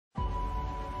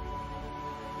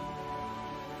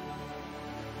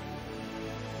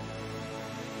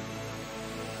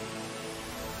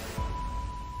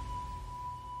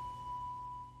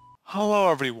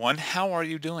Hello everyone, how are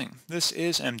you doing? This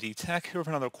is MD Tech here with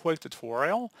another quick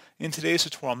tutorial. In today's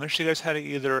tutorial, I'm going to show you guys how to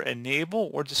either enable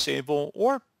or disable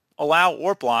or allow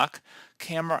or block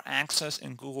camera access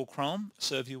in Google Chrome.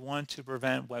 So if you want to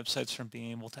prevent websites from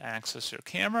being able to access your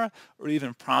camera, or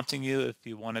even prompting you if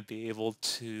you want to be able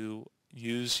to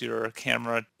use your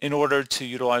camera in order to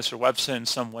utilize your website in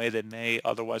some way that may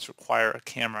otherwise require a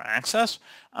camera access,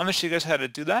 I'm going to show you guys how to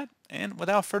do that. And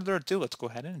without further ado, let's go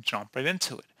ahead and jump right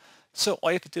into it. So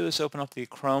all you have to do is open up the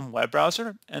Chrome web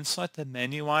browser and select the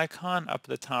menu icon up at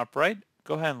the top right.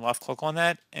 Go ahead and left click on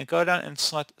that and go down and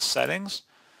select settings.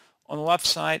 On the left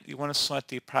side, you want to select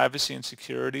the privacy and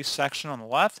security section on the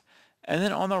left. And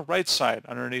then on the right side,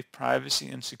 underneath privacy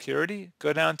and security,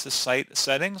 go down to site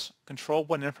settings, control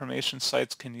what information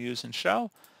sites can use and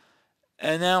show.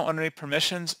 And now underneath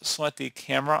permissions, select the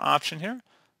camera option here.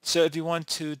 So if you want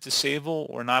to disable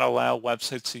or not allow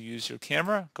websites to use your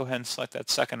camera, go ahead and select that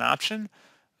second option.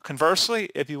 Conversely,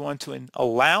 if you want to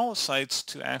allow sites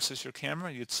to access your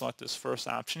camera, you'd select this first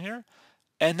option here.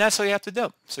 And that's all you have to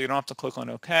do. So you don't have to click on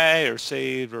OK or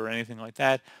Save or anything like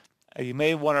that. You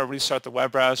may want to restart the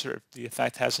web browser if the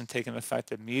effect hasn't taken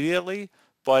effect immediately,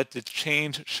 but the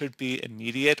change should be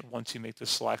immediate once you make the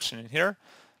selection in here.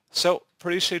 So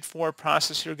pretty straightforward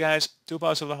process here, guys. Do hope I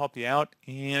was able to help you out,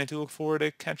 and I do look forward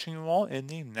to catching you all in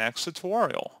the next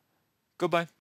tutorial. Goodbye.